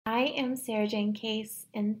I am Sarah Jane Case,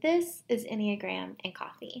 and this is Enneagram and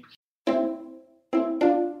Coffee.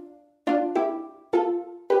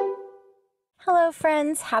 Hello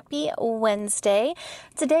friends, happy Wednesday.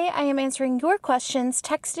 Today I am answering your questions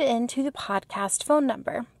texted into the podcast phone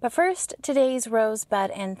number. But first, today's rosebud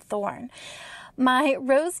and thorn. My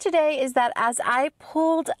rose today is that as I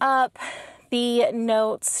pulled up the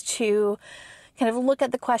notes to kind of look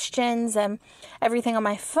at the questions and everything on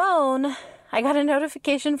my phone, I got a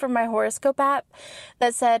notification from my horoscope app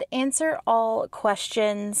that said, answer all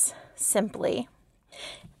questions simply.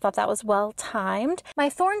 Thought that was well timed. My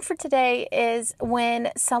thorn for today is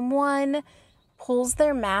when someone pulls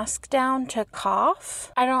their mask down to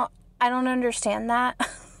cough. I don't understand that.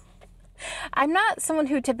 I'm not someone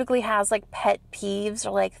who typically has like pet peeves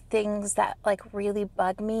or like things that like really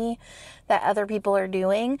bug me that other people are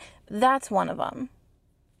doing. That's one of them.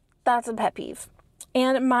 That's a pet peeve.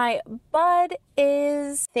 And my bud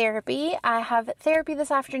is therapy. I have therapy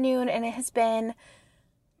this afternoon and it has been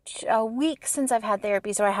a week since I've had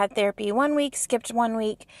therapy. So I had therapy 1 week, skipped 1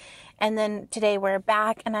 week, and then today we're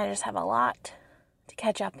back and I just have a lot to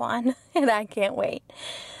catch up on and I can't wait.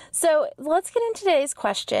 So let's get into today's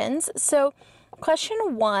questions. So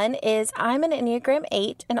question 1 is, I'm an Enneagram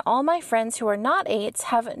 8 and all my friends who are not 8s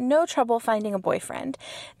have no trouble finding a boyfriend.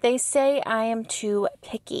 They say I am too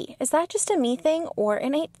picky. Is that just a me thing or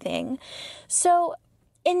an 8 thing? So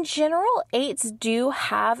in general, 8s do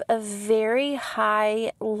have a very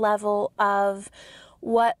high level of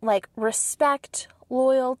what like respect,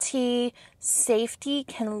 loyalty, safety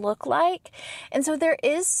can look like. And so there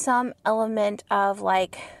is some element of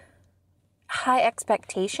like high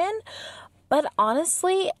expectation, but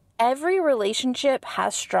honestly, every relationship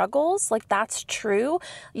has struggles. Like that's true.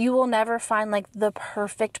 You will never find like the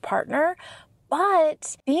perfect partner.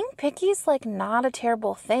 But being picky is like not a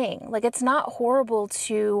terrible thing. Like it's not horrible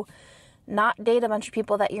to not date a bunch of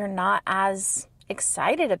people that you're not as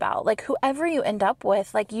excited about. Like whoever you end up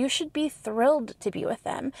with, like you should be thrilled to be with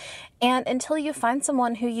them. And until you find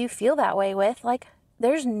someone who you feel that way with, like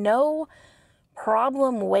there's no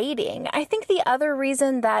problem waiting. I think the other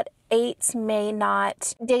reason that 8s may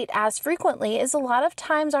not date as frequently is a lot of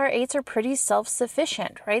times our 8s are pretty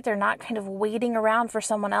self-sufficient, right? They're not kind of waiting around for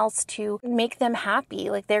someone else to make them happy.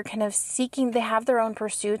 Like they're kind of seeking, they have their own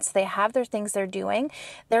pursuits, they have their things they're doing.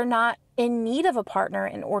 They're not in need of a partner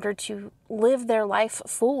in order to live their life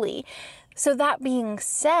fully. So that being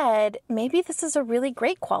said, maybe this is a really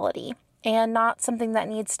great quality and not something that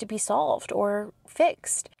needs to be solved or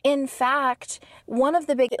fixed. In fact, one of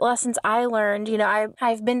the big lessons I learned,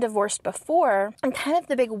 I've been divorced before, and kind of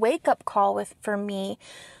the big wake-up call for me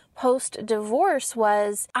post-divorce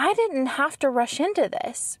was I didn't have to rush into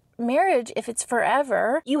this. Marriage, if it's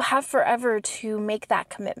forever, you have forever to make that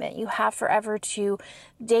commitment. You have forever to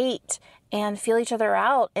date and feel each other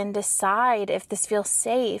out and decide if this feels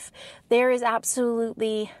safe. There is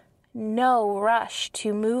absolutely no rush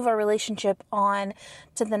to move a relationship on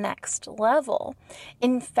to the next level.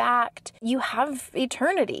 In fact, you have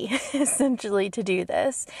eternity essentially to do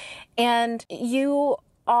this, and you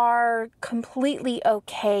are completely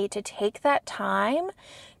okay to take that time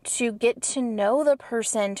to get to know the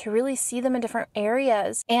person, to really see them in different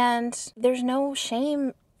areas. And there's no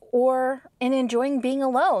shame in enjoying being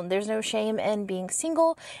alone. There's no shame in being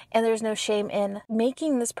single, and there's no shame in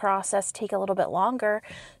making this process take a little bit longer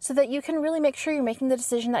so that you can really make sure you're making the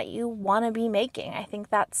decision that you want to be making. I think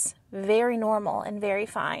that's very normal and very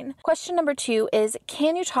fine. Question number 2 is,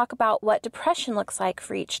 can you talk about what depression looks like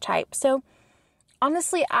for each type? So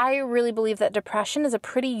honestly, I really believe that depression is a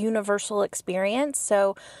pretty universal experience.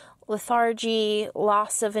 So lethargy,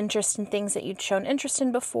 loss of interest in things that you'd shown interest in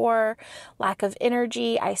before, lack of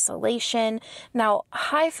energy, isolation. Now,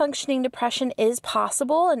 high functioning depression is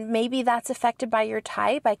possible, and maybe that's affected by your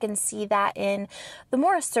type. I can see that in the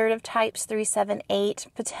more assertive types, 3, 7, 8,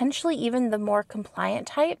 potentially even the more compliant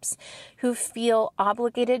types who feel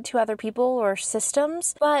obligated to other people or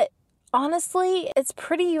systems. But honestly, it's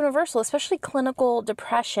pretty universal, especially clinical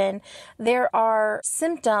depression. There are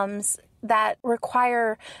symptoms that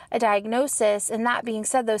require a diagnosis, and that being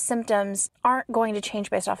said, those symptoms aren't going to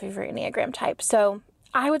change based off of your Enneagram type. So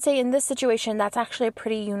I would say in this situation, that's actually a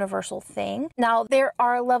pretty universal thing. Now, there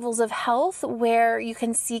are levels of health where you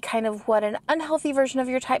can see kind of what an unhealthy version of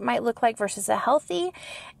your type might look like versus a healthy,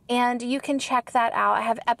 and you can check that out. I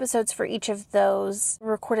have episodes for each of those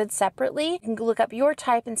recorded separately. You can look up your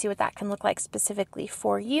type and see what that can look like specifically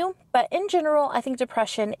for you. But in general, I think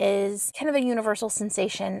depression is kind of a universal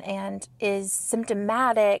sensation and is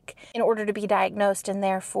symptomatic in order to be diagnosed, and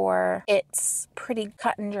therefore it's pretty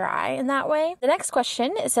cut and dry in that way. The next question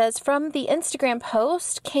question. It says, from the Instagram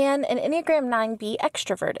post, can an Enneagram 9 be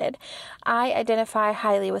extroverted? I identify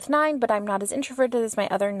highly with 9, but I'm not as introverted as my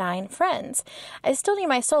other 9 friends. I still need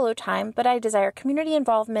my solo time, but I desire community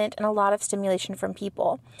involvement and a lot of stimulation from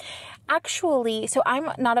people. Actually, so I'm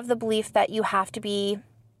not of the belief that you have to be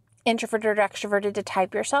introverted or extroverted to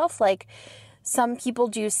type yourself. Like, some people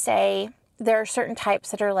do say there are certain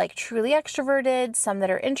types that are like truly extroverted, some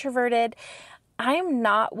that are introverted. I'm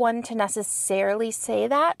not one to necessarily say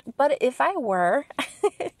that, but if I were,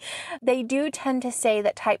 they do tend to say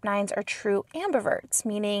that type 9s are true ambiverts,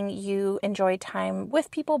 meaning you enjoy time with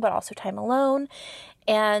people, but also time alone,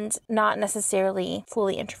 and not necessarily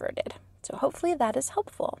fully introverted. So hopefully that is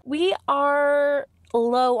helpful. We are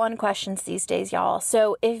low on questions these days, y'all.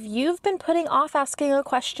 So if you've been putting off asking a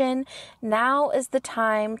question, now is the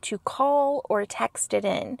time to call or text it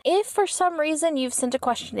in. If for some reason you've sent a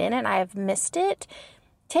question in and I have missed it,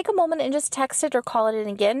 take a moment and just text it or call it in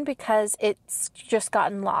again, because it's just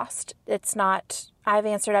gotten lost. I've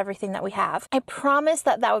answered everything that we have. I promise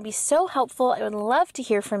that would be so helpful. I would love to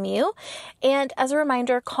hear from you. And as a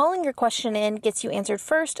reminder, calling your question in gets you answered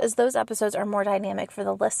first, as those episodes are more dynamic for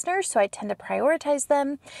the listeners, so I tend to prioritize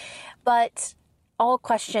them. But all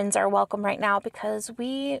questions are welcome right now, because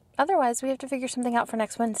otherwise we have to figure something out for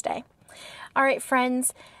next Wednesday. All right,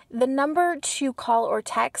 friends, the number to call or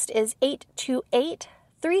text is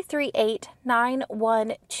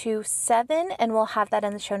 828-338-9127, and we'll have that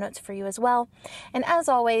in the show notes for you as well. And as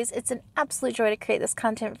always, it's an absolute joy to create this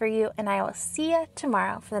content for you, and I will see you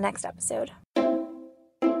tomorrow for the next episode.